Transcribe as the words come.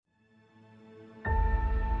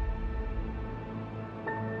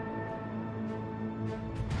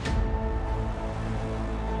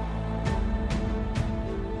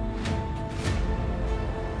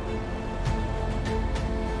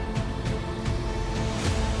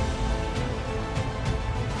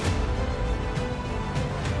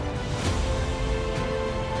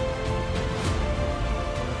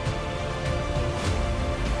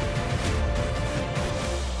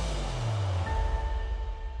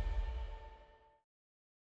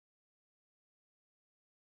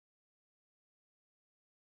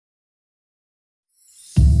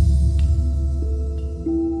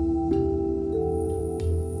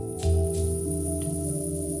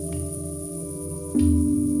Hi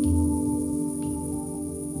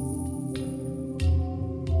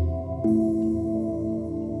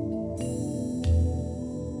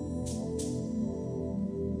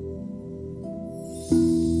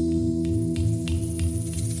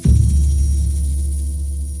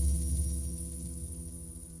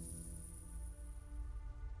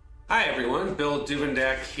everyone, Bill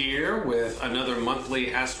Duvendack here with another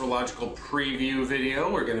monthly astrological preview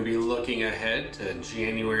video. We're going to be looking ahead to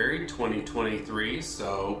January 2023,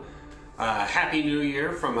 so Happy New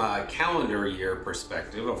Year from a calendar year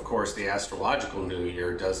perspective. Of course, the astrological new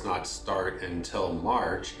year does not start until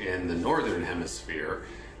March in the northern hemisphere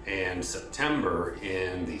and September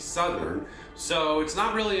in the southern, so it's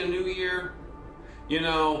not really a new year. You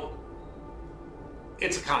know,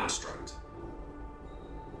 it's a construct.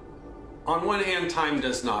 On one hand, time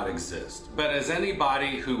does not exist, but as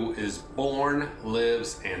anybody who is born,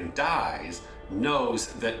 lives, and dies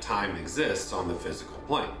knows that time exists on the physical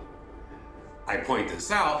plane. I point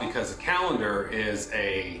this out because a calendar is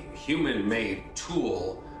a human-made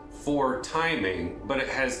tool for timing, but it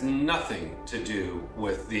has nothing to do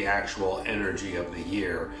with the actual energy of the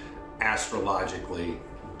year, astrologically,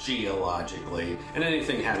 geologically, and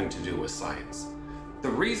anything having to do with science. The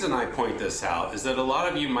reason I point this out is that a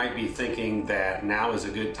lot of you might be thinking that now is a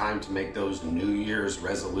good time to make those New Year's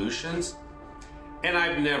resolutions, and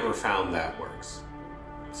I've never found that works.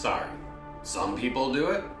 Sorry. Some people do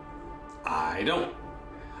it. I don't.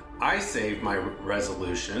 I save my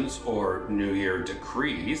resolutions, or New Year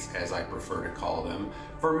decrees, as I prefer to call them,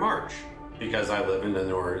 for March, because I live in the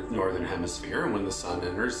northern hemisphere, and when the sun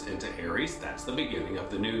enters into Aries, that's the beginning of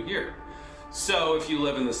the new year. So if you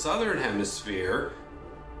live in the southern hemisphere,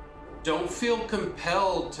 don't feel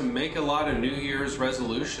compelled to make a lot of New Year's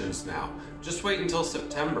resolutions now. Just wait until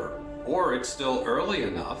September, or it's still early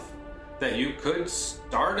enough that you could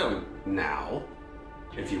start them now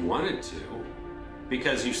if you wanted to,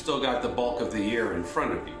 because you've still got the bulk of the year in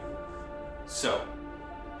front of you. So,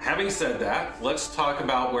 having said that, let's talk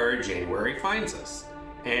about where January finds us.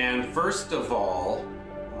 And first of all,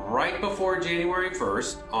 right before January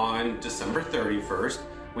 1st, on December 31st,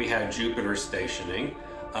 we had Jupiter stationing.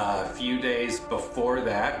 A few days before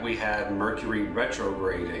that, we had Mercury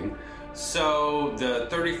retrograding. So the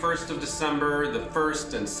 31st of December, the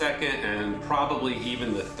 1st and 2nd, and probably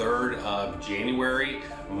even the 3rd of January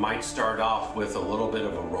might start off with a little bit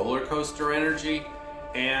of a roller coaster energy.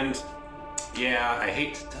 And yeah, I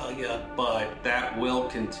hate to tell you, but that will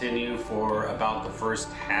continue for about the first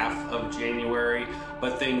half of January.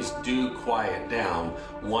 But things do quiet down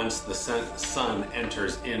once the sun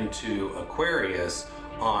enters into Aquarius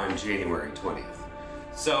on January 20th.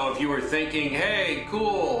 So if you were thinking, hey,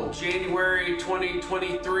 cool, January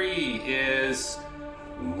 2023 is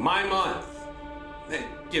my month, then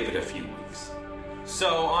give it a few weeks.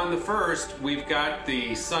 So on the 1st, we've got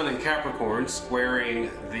the sun in Capricorn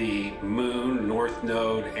squaring the moon, north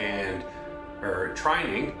node, the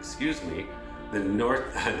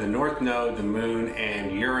north node, the moon,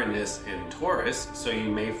 and Uranus in Taurus. So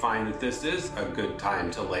you may find that this is a good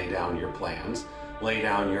time to lay down your plans, lay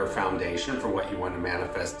down your foundation for what you want to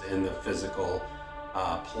manifest in the physical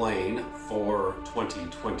plane for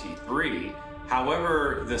 2023.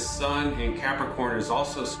 However, the sun in Capricorn is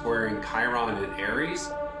also squaring Chiron in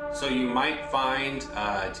Aries. So you might find,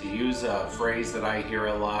 to use a phrase that I hear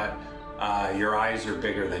a lot, your eyes are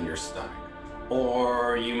bigger than your stomach.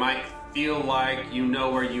 Or you might feel like you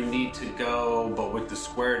know where you need to go, but with the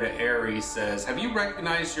square to Aries says, have you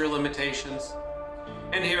recognized your limitations?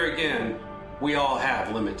 And here again, we all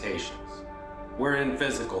have limitations. We're in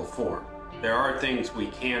physical form. There are things we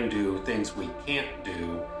can do, things we can't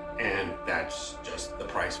do, and that's just the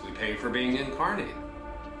price we pay for being incarnated.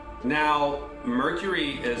 Now,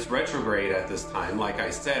 Mercury is retrograde at this time, like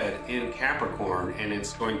I said, in Capricorn, and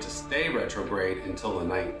it's going to stay retrograde until the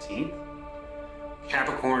 19th.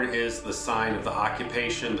 Capricorn is the sign of the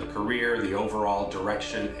occupation, the career, the overall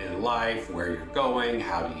direction in life, where you're going,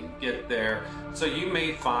 how do you get there. So you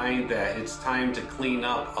may find that it's time to clean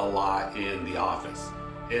up a lot in the office.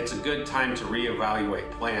 It's a good time to reevaluate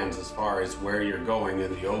plans as far as where you're going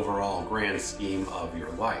in the overall grand scheme of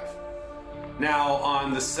your life. Now,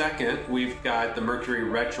 on the 2nd, we've got the Mercury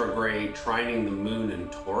retrograde trining the moon in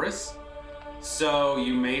Taurus. So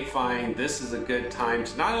you may find this is a good time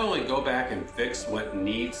to not only go back and fix what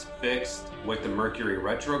needs fixed with the Mercury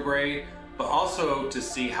retrograde, but also to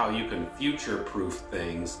see how you can future-proof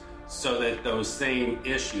things so that those same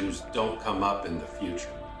issues don't come up in the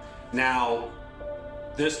future. Now,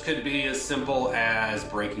 this could be as simple as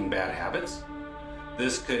breaking bad habits.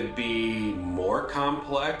 This could be more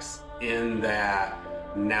complex in that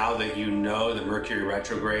Now that you know that Mercury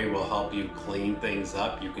retrograde will help you clean things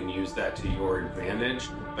up, you can use that to your advantage,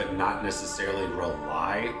 but not necessarily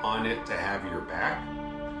rely on it to have your back.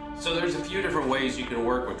 So there's a few different ways you can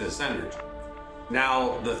work with this energy.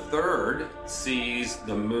 Now, the third sees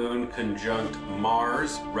the moon conjunct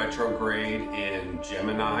Mars retrograde in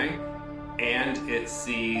Gemini, and it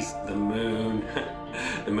sees the moon,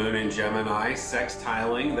 the moon in Gemini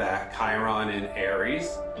sextiling that Chiron in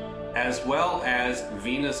Aries, as well as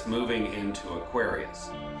Venus moving into Aquarius.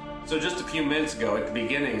 So just a few minutes ago at the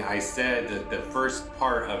beginning, I said that the first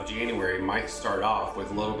part of January might start off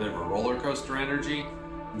with a little bit of a roller coaster energy.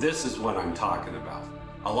 This is what I'm talking about.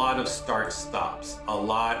 A lot of start-stops, a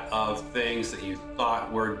lot of things that you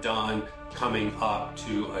thought were done coming up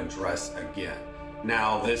to address again.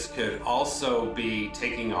 Now, this could also be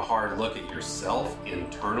taking a hard look at yourself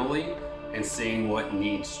internally and seeing what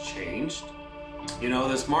needs changed. You know,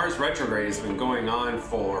 this Mars retrograde has been going on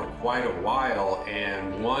for quite a while,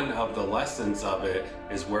 and one of the lessons of it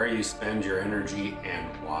is where you spend your energy and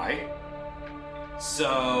why.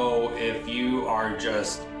 So if you are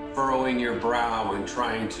just furrowing your brow and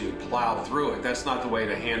trying to plow through it, that's not the way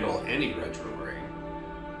to handle any retrograde.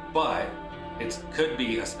 But it could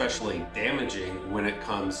be especially damaging when it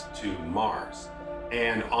comes to Mars.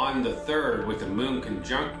 And on the 3rd, with the moon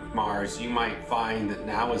conjunct Mars, you might find that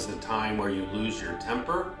now is the time where you lose your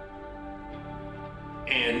temper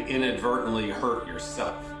and inadvertently hurt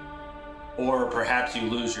yourself. Or perhaps you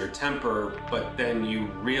lose your temper, but then you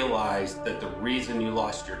realize that the reason you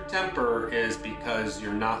lost your temper is because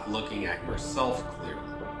you're not looking at yourself clearly.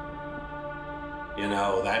 You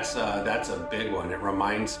know, that's a big one. It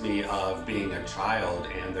reminds me of being a child,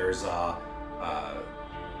 and there's a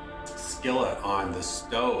skillet on the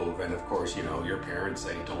stove, and of course, you know, your parents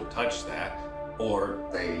say don't touch that, or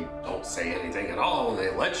they don't say anything at all and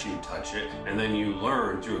they let you touch it, and then you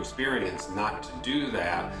learn through experience not to do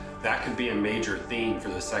that. That could be a major theme for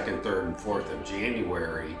the 2nd, 3rd, and 4th of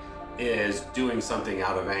January, is doing something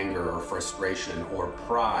out of anger or frustration or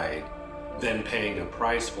pride, then paying a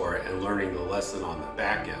price for it and learning the lesson on the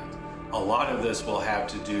back end. A lot of this will have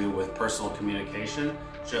to do with personal communication,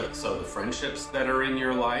 so the friendships that are in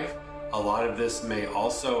your life. A lot of this may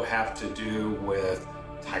also have to do with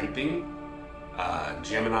typing.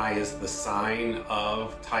 Gemini is the sign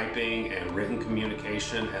of typing and written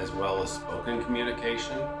communication as well as spoken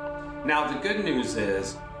communication. Now, the good news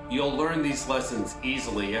is you'll learn these lessons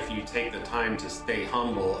easily if you take the time to stay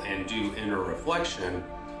humble and do inner reflection.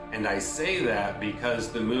 And I say that because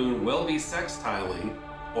the moon will be sextiling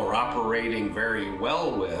or operating very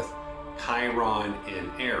well with Chiron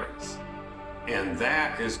in Aries. And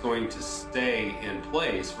that is going to stay in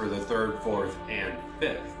place for the 3rd, 4th, and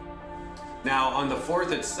 5th. Now, on the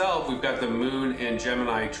 4th itself, we've got the moon in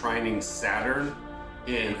Gemini trining Saturn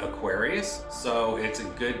in Aquarius. So it's a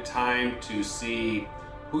good time to see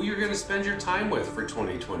who you're going to spend your time with for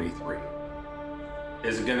 2023.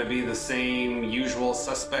 Is it going to be the same usual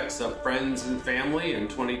suspects of friends and family in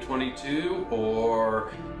 2022?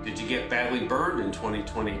 Or did you get badly burned in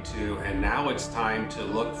 2022 and now it's time to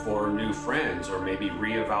look for new friends, or maybe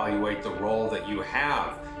reevaluate the role that you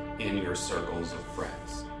have in your circles of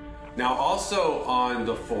friends? Now, also on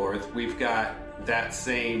the 4th, we've got that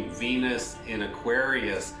same Venus in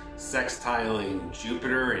Aquarius sextiling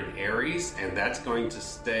Jupiter in Aries, and that's going to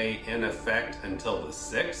stay in effect until the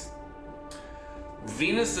 6th.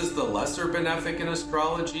 Venus is the lesser benefic in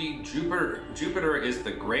astrology. Jupiter is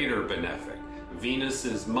the greater benefic. Venus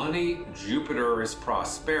is money, Jupiter is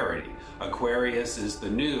prosperity. Aquarius is the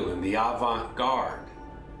new and the avant-garde.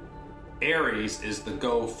 Aries is the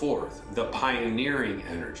go forth, the pioneering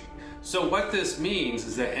energy. So what this means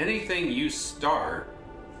is that anything you start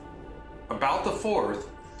about the 4th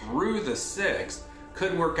through the 6th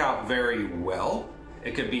could work out very well.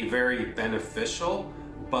 It could be very beneficial,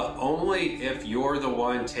 but only if you're the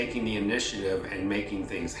one taking the initiative and making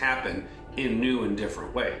things happen in new and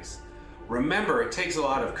different ways. Remember, it takes a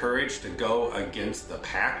lot of courage to go against the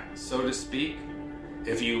pack, so to speak.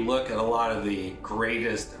 If you look at a lot of the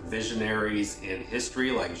greatest visionaries in history,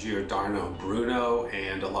 like Giordano Bruno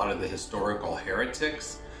and a lot of the historical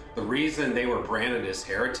heretics, the reason they were branded as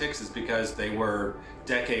heretics is because they were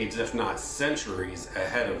decades, if not centuries,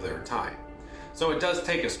 ahead of their time. So it does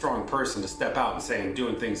take a strong person to step out and say, I'm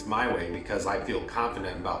doing things my way because I feel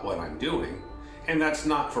confident about what I'm doing. And that's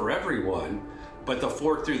not for everyone, but the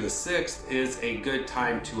 4th through the 6th is a good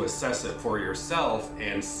time to assess it for yourself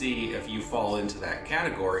and see if you fall into that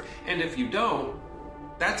category. And if you don't,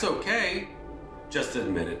 that's okay. Just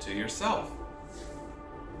admit it to yourself.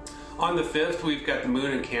 On the 5th, we've got the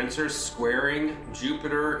moon in Cancer squaring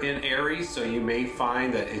Jupiter in Aries, so you may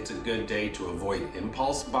find that it's a good day to avoid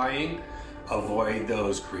impulse buying, avoid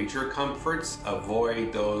those creature comforts,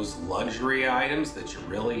 avoid those luxury items that you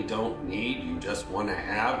really don't need, you just want to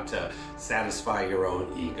have to satisfy your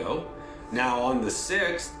own ego. Now on the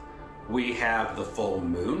 6th, we have the full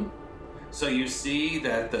moon. So you see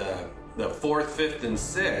that the 4th, 5th, and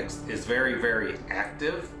 6th is very, very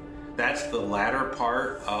active. That's the latter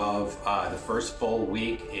part of the first full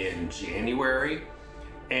week in January.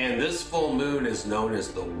 And this full moon is known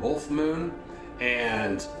as the wolf moon.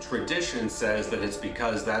 And tradition says that it's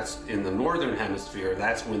because that's in the northern hemisphere,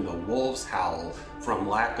 that's when the wolves howl from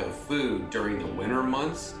lack of food during the winter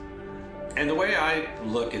months. And the way I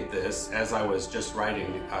look at this, as I was just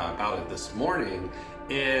writing about it this morning,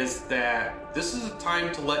 is that this is a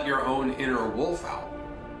time to let your own inner wolf out.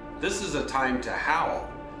 This is a time to howl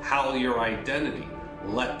your identity,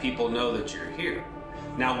 let people know that you're here.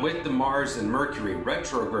 Now with the Mars and Mercury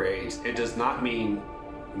retrogrades, it does not mean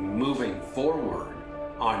moving forward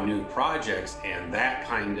on new projects and that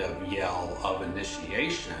kind of yell of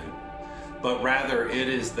initiation, but rather it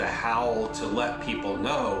is the howl to let people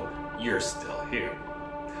know you're still here.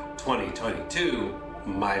 2022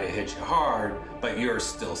 might have hit you hard, but you're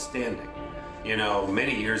still standing. You know,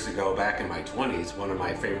 many years ago, back in my 20s, one of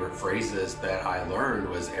my favorite phrases that I learned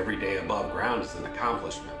was every day above ground is an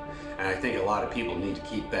accomplishment. And I think a lot of people need to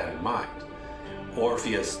keep that in mind.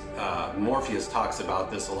 Morpheus talks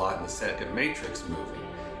about this a lot in the second Matrix movie.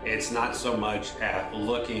 It's not so much at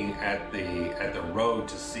looking at the road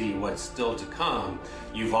to see what's still to come.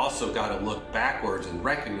 You've also got to look backwards and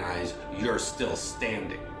recognize you're still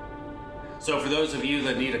standing. So for those of you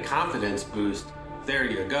that need a confidence boost, there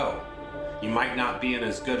you go. You might not be in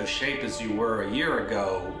as good a shape as you were a year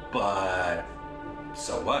ago, but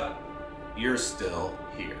so what? You're still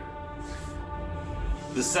here.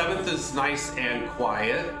 The 7th is nice and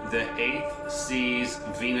quiet. The 8th sees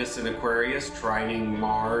Venus in Aquarius trining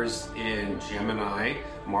Mars in Gemini.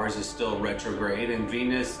 Mars is still retrograde and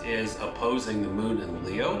Venus is opposing the moon in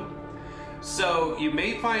Leo. So you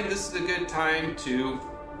may find this is a good time to,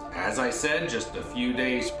 as I said just a few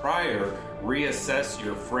days prior, reassess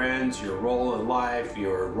your friends, your role in life,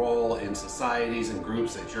 your role in societies and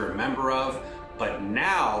groups that you're a member of. But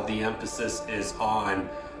now the emphasis is on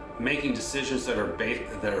making decisions that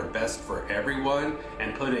are best for everyone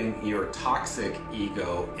and putting your toxic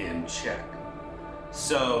ego in check.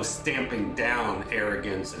 So stamping down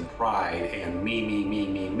arrogance and pride and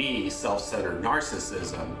me, self-centered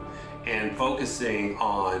narcissism, and focusing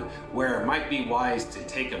on where it might be wise to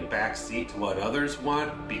take a back seat to what others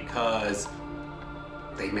want because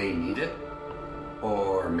they may need it,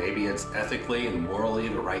 or maybe it's ethically and morally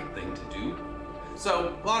the right thing to do.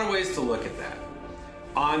 So a lot of ways to look at that.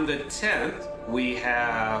 On the 10th, we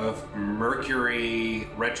have Mercury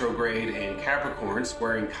retrograde in Capricorn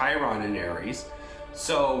squaring Chiron in Aries.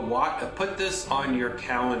 So put this on your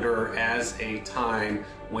calendar as a time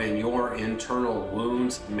when your internal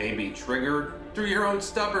wounds may be triggered through your own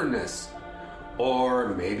stubbornness. Or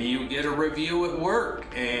maybe you get a review at work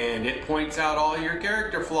and it points out all your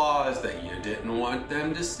character flaws that you didn't want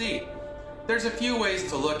them to see. There's a few ways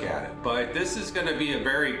to look at it, but this is going to be a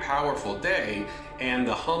very powerful day, and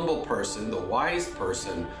the humble person, the wise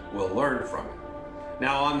person, will learn from it.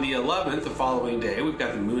 Now on the 11th, the following day, we've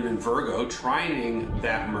got the moon in Virgo trining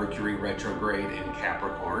that Mercury retrograde in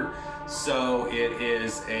Capricorn. So it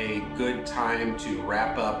is a good time to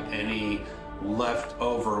wrap up any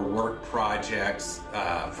leftover work projects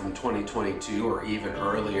from 2022 or even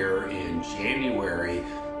earlier in January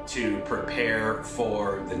to prepare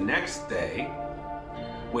for the next day,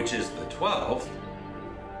 which is the 12th.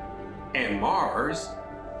 And Mars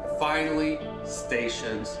finally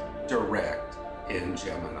stations direct in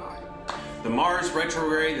Gemini. The Mars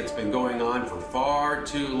retrograde that's been going on for far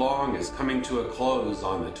too long is coming to a close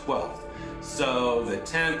on the 12th. So the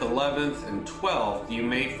 10th, 11th, and 12th, you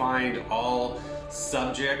may find all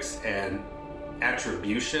subjects and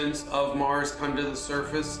attributions of Mars come to the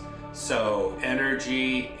surface. So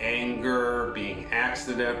energy, anger, being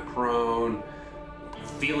accident prone,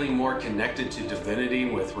 feeling more connected to divinity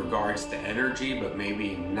with regards to energy, but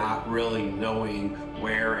maybe not really knowing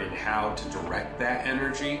where and how to direct that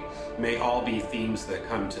energy, may all be themes that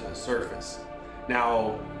come to the surface.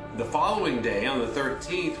 Now, the following day, on the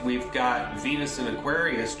 13th, we've got Venus in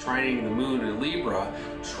Aquarius trining the moon in Libra,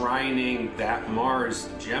 trining that Mars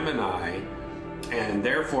Gemini, and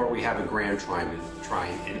therefore we have a grand trine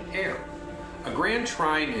in air. A grand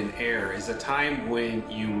trine in air is a time when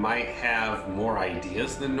you might have more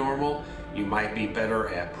ideas than normal. You might be better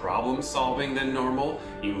at problem solving than normal.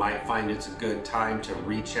 You might find it's a good time to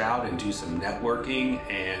reach out and do some networking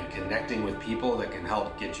and connecting with people that can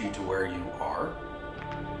help get you to where you are.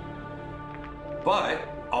 But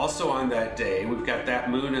also on that day, we've got that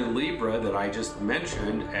moon in Libra that I just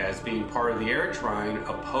mentioned as being part of the air trine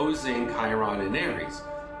opposing Chiron in Aries.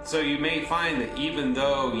 So you may find that even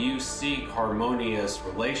though you seek harmonious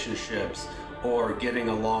relationships or getting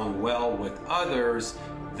along well with others,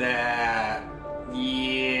 that,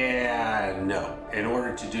 no. In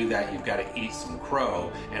order to do that, you've got to eat some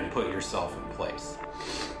crow and put yourself in place.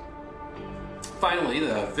 Finally,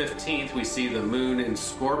 the 15th, we see the moon in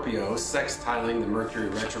Scorpio sextiling the Mercury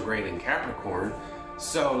retrograde in Capricorn.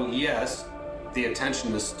 So yes, the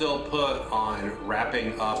attention is still put on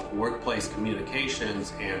wrapping up workplace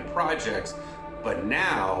communications and projects, but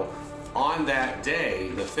now, on that day,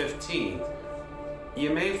 the 15th, you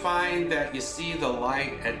may find that you see the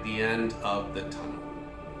light at the end of the tunnel.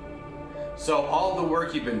 So all the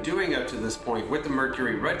work you've been doing up to this point with the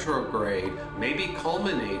Mercury retrograde may be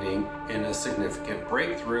culminating in a significant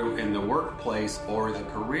breakthrough in the workplace or the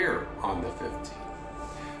career on the 15th.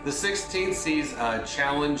 The 16th sees a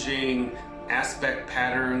challenging aspect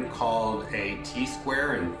pattern called a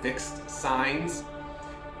T-square in fixed signs.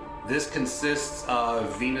 This consists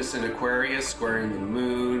of Venus in Aquarius squaring the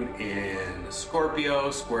moon in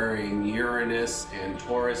Scorpio, squaring Uranus and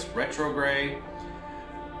Taurus retrograde.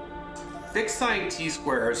 Fixed sign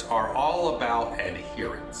T-squares are all about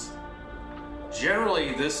adherence.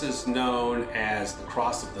 Generally, this is known as the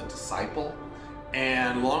cross of the disciple.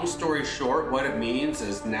 And long story short, what it means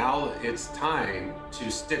is now it's time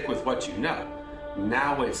to stick with what you know.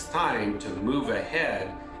 Now it's time to move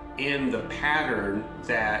ahead in the pattern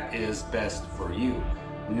that is best for you.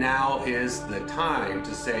 Now is the time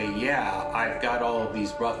to say, yeah, I've got all of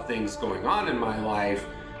these rough things going on in my life,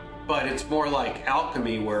 but it's more like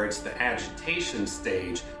alchemy where it's the agitation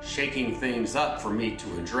stage, shaking things up for me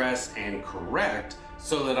to address and correct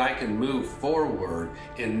so that I can move forward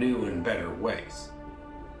in new and better ways.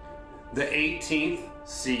 The 18th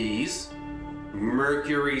sees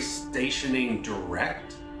Mercury stationing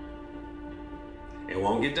direct. It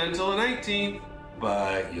won't get done till the 19th,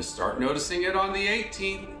 but you start noticing it on the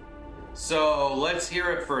 18th. So let's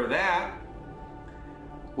hear it for that.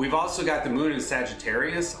 We've also got the moon in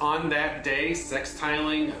Sagittarius on that day,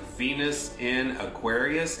 sextiling Venus in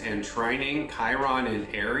Aquarius and trining Chiron in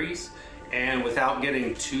Aries. And without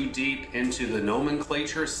getting too deep into the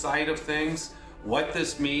nomenclature side of things, what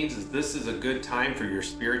this means is this is a good time for your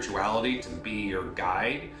spirituality to be your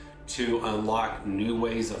guide, to unlock new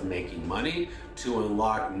ways of making money, to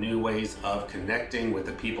unlock new ways of connecting with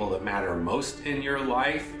the people that matter most in your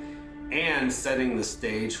life, and setting the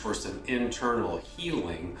stage for some internal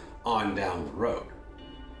healing on down the road.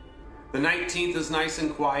 The 19th is nice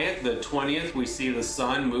and quiet. The 20th, we see the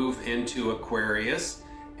sun move into Aquarius,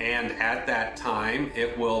 and at that time,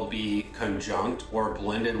 it will be conjunct or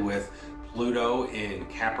blended with Pluto in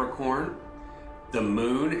Capricorn. The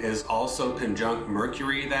moon is also conjunct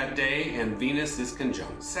Mercury that day, and Venus is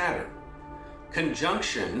conjunct Saturn.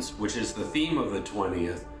 Conjunctions, which is the theme of the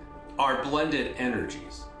 20th, are blended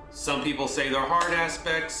energies. Some people say they're hard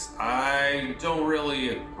aspects. I don't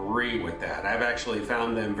really agree with that. I've actually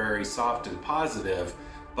found them very soft and positive,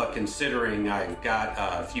 but considering I've got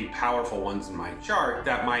a few powerful ones in my chart,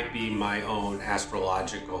 that might be my own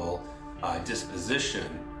astrological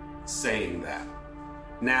disposition saying that.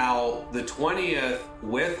 Now, the 20th,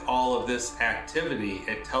 with all of this activity,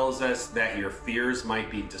 it tells us that your fears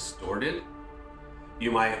might be distorted.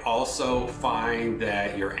 You might also find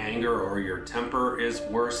that your anger or your temper is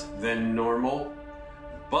worse than normal,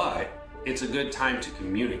 but it's a good time to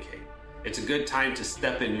communicate. It's a good time to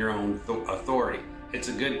step in your own authority. It's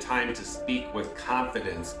a good time to speak with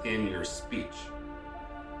confidence in your speech.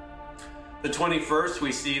 The 21st,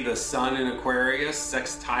 we see the sun in Aquarius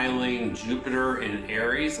sextiling Jupiter in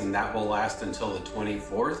Aries, and that will last until the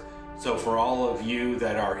 24th. So for all of you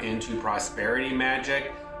that are into prosperity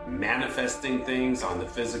magic, manifesting things on the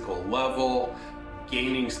physical level,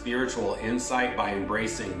 gaining spiritual insight by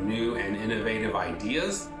embracing new and innovative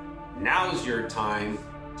ideas, now's your time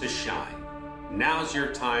to shine. Now's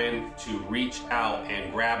your time to reach out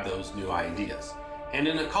and grab those new ideas. And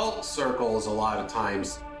in occult circles, a lot of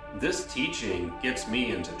times, this teaching gets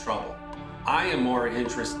me into trouble. I am more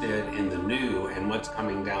interested in the new and what's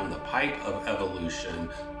coming down the pipe of evolution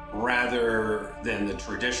rather than the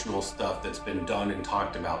traditional stuff that's been done and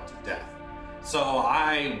talked about to death. So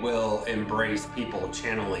I will embrace people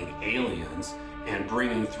channeling aliens and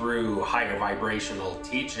bringing through higher vibrational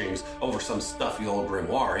teachings over some stuffy old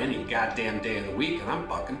grimoire any goddamn day of the week, and I'm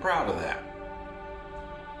fucking proud of that.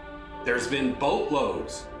 There's been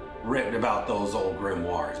boatloads written about those old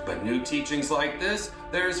grimoires, but new teachings like this,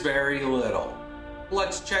 there's very little.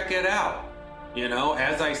 Let's check it out. You know,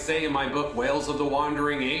 as I say in my book, Whales of the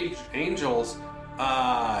Wandering Angels,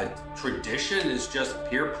 tradition is just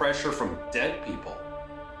peer pressure from dead people.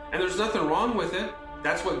 And there's nothing wrong with it.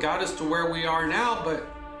 That's what got us to where we are now, but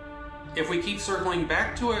if we keep circling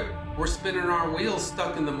back to it, we're spinning our wheels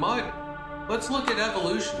stuck in the mud. Let's look at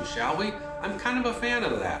evolution, shall we? I'm kind of a fan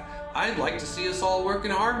of that. I'd like to see us all work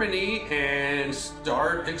in harmony and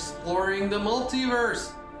start exploring the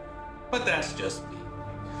multiverse. But that's just me.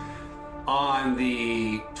 On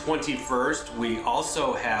the 21st, we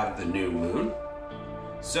also have the new moon.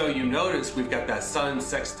 So you notice we've got that sun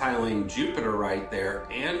sextiling Jupiter right there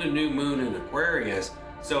and a new moon in Aquarius.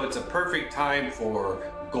 So it's a perfect time for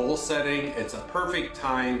goal setting. It's a perfect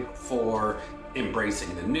time for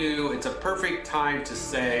embracing the new. It's a perfect time to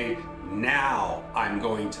say, now I'm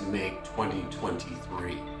going to make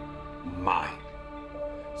 2023 mine.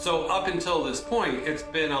 So up until this point, it's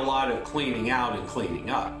been a lot of cleaning out and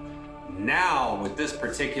cleaning up. Now, with this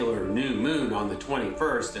particular new moon on the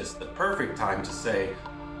 21st, it's the perfect time to say,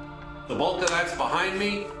 the bulk of that's behind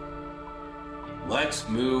me, let's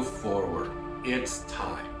move forward. It's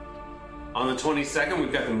time. On the 22nd,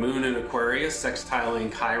 we've got the moon in Aquarius,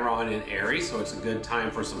 sextiling Chiron in Aries, so it's a good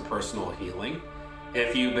time for some personal healing.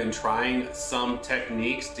 If you've been trying some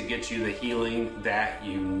techniques to get you the healing that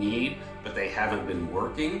you need, but they haven't been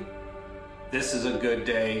working, this is a good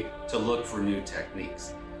day to look for new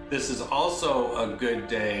techniques. This is also a good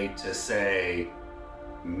day to say,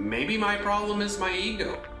 maybe my problem is my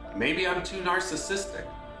ego. Maybe I'm too narcissistic.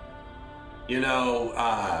 You know,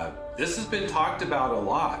 this has been talked about a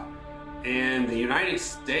lot. In the United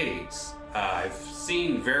States, I've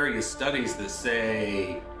seen various studies that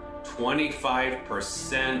say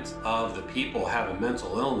 25% of the people have a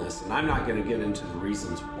mental illness, and I'm not going to get into the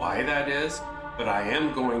reasons why that is, but I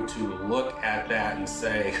am going to look at that and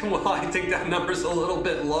say, well, I think that number's a little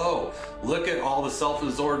bit low. Look at all the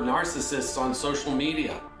self-absorbed narcissists on social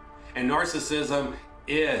media. And narcissism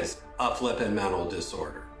is a flippin' mental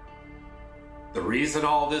disorder. The reason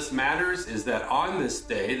all this matters is that on this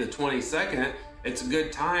day, the 22nd, it's a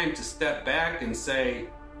good time to step back and say,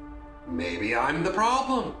 maybe I'm the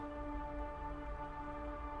problem.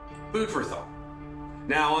 Food for thought.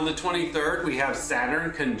 Now on the 23rd, we have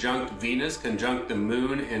Saturn conjunct Venus, conjunct the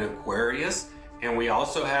moon in Aquarius, and we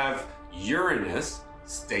also have Uranus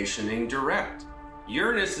stationing direct.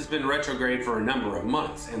 Uranus has been retrograde for a number of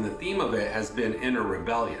months, and the theme of it has been inner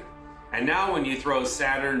rebellion. And now when you throw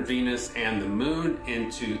Saturn, Venus, and the moon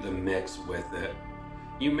into the mix with it,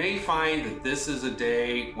 you may find that this is a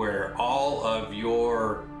day where all of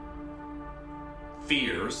your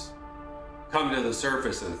fears come to the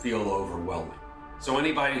surface and feel overwhelming. So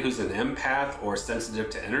anybody who's an empath or sensitive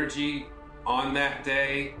to energy on that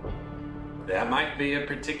day, that might be a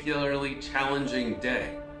particularly challenging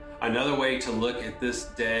day. Another way to look at this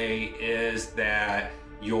day is that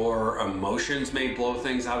your emotions may blow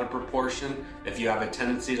things out of proportion. If you have a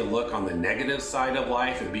tendency to look on the negative side of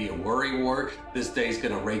life and be a worrywart, this day's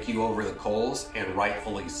gonna rake you over the coals, and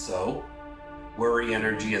rightfully so. Worry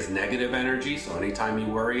energy is negative energy, so anytime you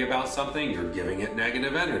worry about something, you're giving it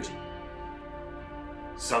negative energy.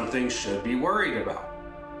 Something should be worried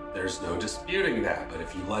about. There's no disputing that, but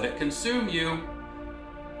if you let it consume you,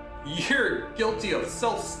 you're guilty of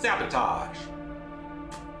self-sabotage.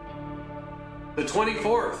 The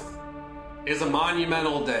 24th is a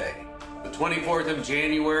monumental day. The 24th of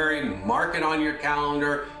January, mark it on your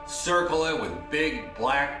calendar, circle it with big,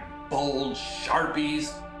 black, bold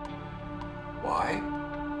Sharpies. Why?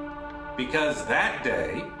 Because that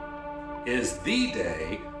day is the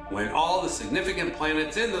day when all the significant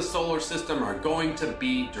planets in the solar system are going to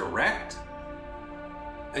be direct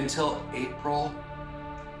until April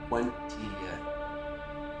 20th.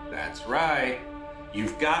 That's right.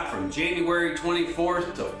 You've got from January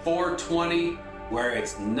 24th to 4/20 where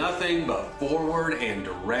it's nothing but forward and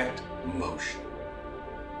direct motion.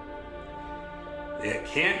 It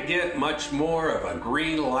can't get much more of a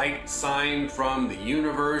green light sign from the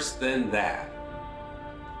universe than that.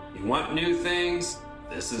 You want new things?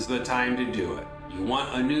 This is the time to do it. You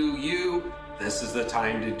want a new you? This is the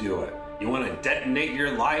time to do it. You want to detonate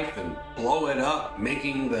your life and blow it up,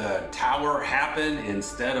 making the tower happen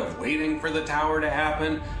instead of waiting for the tower to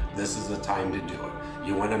happen? This is the time to do it.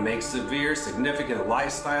 You want to make severe, significant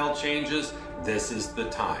lifestyle changes? This is the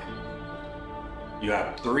time. You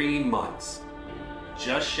have 3 months,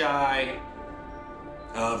 just shy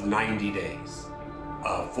of 90 days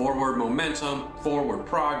of forward momentum, forward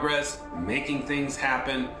progress, making things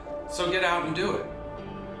happen. So get out and do it.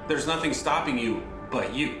 There's nothing stopping you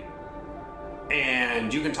but you.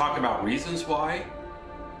 And you can talk about reasons why,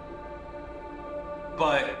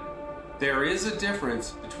 but there is a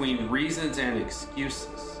difference between reasons and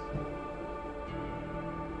excuses.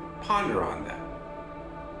 Ponder on that.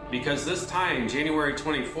 Because this time, January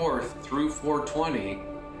 24th through 420,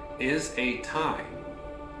 is a time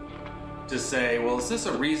to say, well, is this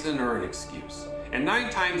a reason or an excuse? And 9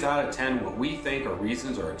 times out of 10, what we think are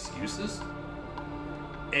reasons or excuses.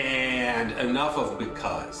 And enough of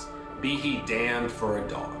because. Be he damned for a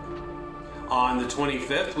dog. On the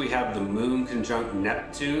 25th, we have the moon conjunct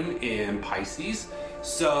Neptune in Pisces.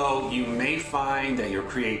 So you may find that your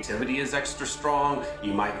creativity is extra strong.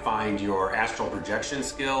 You might find your astral projection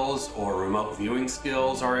skills or remote viewing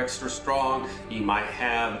skills are extra strong. You might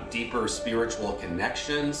have deeper spiritual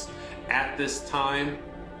connections at this time.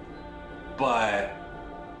 But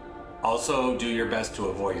also do your best to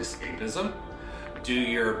avoid escapism. Do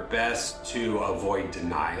your best to avoid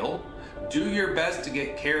denial. Do your best to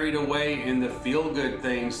get carried away in the feel-good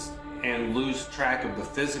things and lose track of the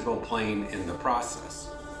physical plane in the process.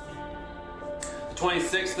 The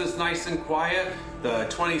 26th is nice and quiet. The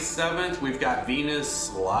 27th, we've got Venus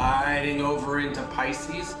sliding over into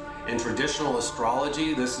Pisces. In traditional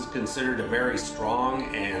astrology, this is considered a very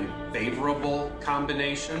strong and favorable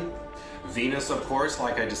combination. Venus, of course,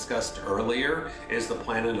 like I discussed earlier, is the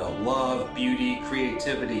planet of love, beauty,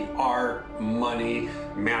 creativity, art, money,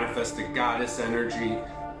 manifested goddess energy.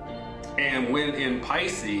 And when in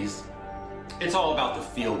Pisces, it's all about the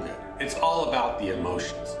feel-good. It's all about the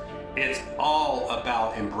emotions. It's all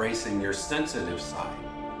about embracing your sensitive side.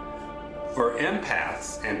 For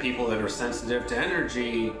empaths and people that are sensitive to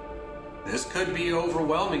energy, this could be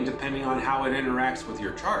overwhelming depending on how it interacts with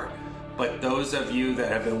your chart. But those of you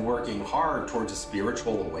that have been working hard towards a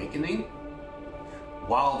spiritual awakening,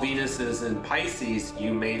 while Venus is in Pisces,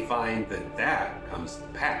 you may find that that comes to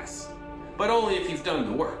pass. But only if you've done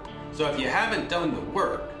the work. So if you haven't done the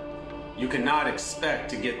work, you cannot expect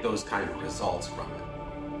to get those kind of results from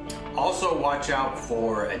it. Also, watch out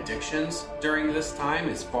for addictions during this time.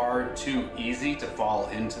 It's far too easy to fall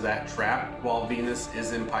into that trap while Venus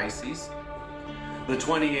is in Pisces. The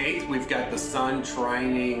 28th, we've got the Sun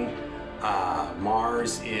trining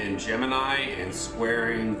Mars in Gemini and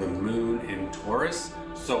squaring the Moon in Taurus.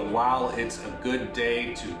 So while it's a good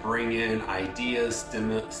day to bring in ideas,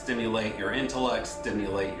 stimulate your intellect,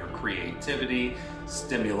 stimulate your creativity,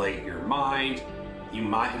 stimulate your mind, you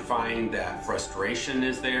might find that frustration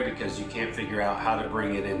is there because you can't figure out how to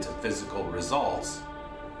bring it into physical results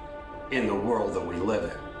in the world that we live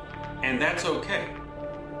in. And that's okay.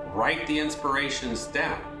 Write the inspirations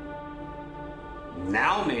down.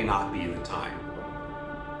 Now may not be the time,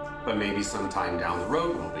 but maybe sometime down the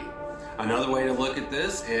road will be. Another way to look at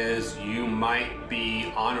this is you might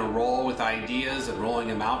be on a roll with ideas and rolling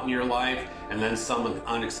them out in your life, and then some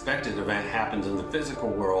unexpected event happens in the physical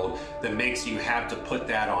world that makes you have to put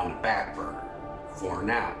that on the back burner for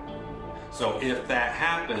now. So if that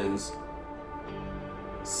happens,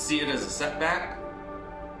 see it as a setback,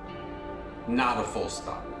 not a full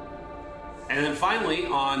stop. And then finally,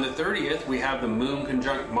 on the 30th, we have the Moon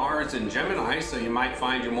conjunct Mars in Gemini, so you might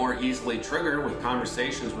find you're more easily triggered with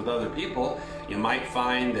conversations with other people. You might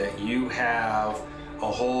find that you have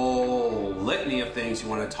a whole litany of things you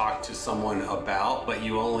want to talk to someone about, but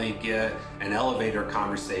you only get an elevator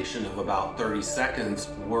conversation of about 30 seconds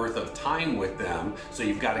worth of time with them, so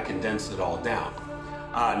you've got to condense it all down.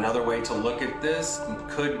 Another way to look at this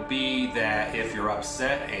could be that if you're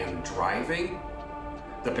upset and driving,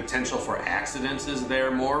 the potential for accidents is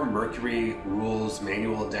there more. Mercury rules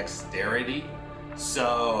manual dexterity.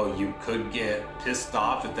 So you could get pissed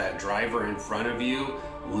off at that driver in front of you,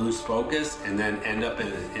 lose focus, and then end up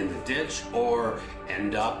in the ditch or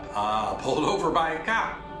end up pulled over by a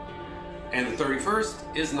cop. And the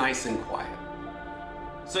 31st is nice and quiet.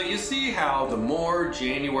 So you see how the more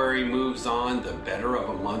January moves on, the better of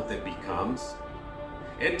a month it becomes.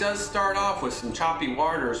 It does start off with some choppy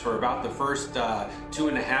waters for about the first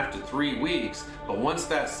 2.5 to 3 weeks, but once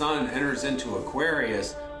that sun enters into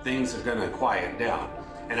Aquarius, things are going to quiet down.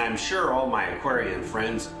 And I'm sure all my Aquarian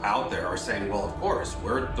friends out there are saying, well, of course,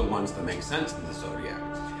 we're the ones that make sense in the zodiac.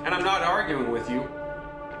 And I'm not arguing with you.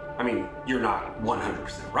 I mean, you're not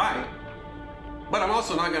 100% right, but I'm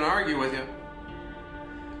also not going to argue with you.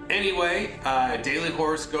 Anyway, daily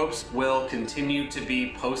horoscopes will continue to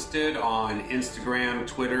be posted on Instagram,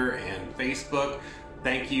 Twitter, and Facebook.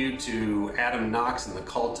 Thank you to Adam Knox and the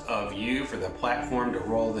Cult of You for the platform to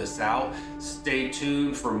roll this out. Stay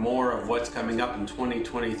tuned for more of what's coming up in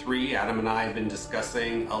 2023. Adam and I have been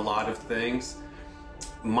discussing a lot of things.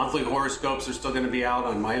 Monthly horoscopes are still going to be out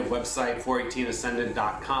on my website,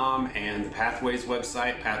 418ascendant.com, and the Pathways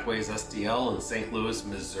website, Pathways STL in St. Louis,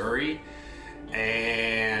 Missouri.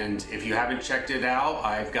 And if you haven't checked it out,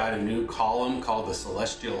 I've got a new column called The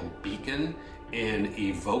Celestial Beacon in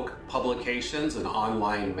Evoke Publications, an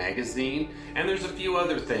online magazine. And there's a few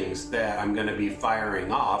other things that I'm going to be firing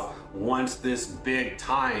off once this big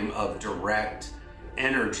time of direct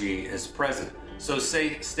energy is present. So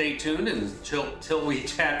stay tuned until we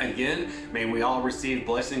chat again. May we all receive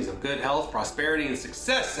blessings of good health, prosperity, and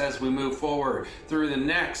success as we move forward through the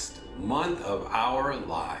next month of our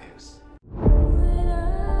lives.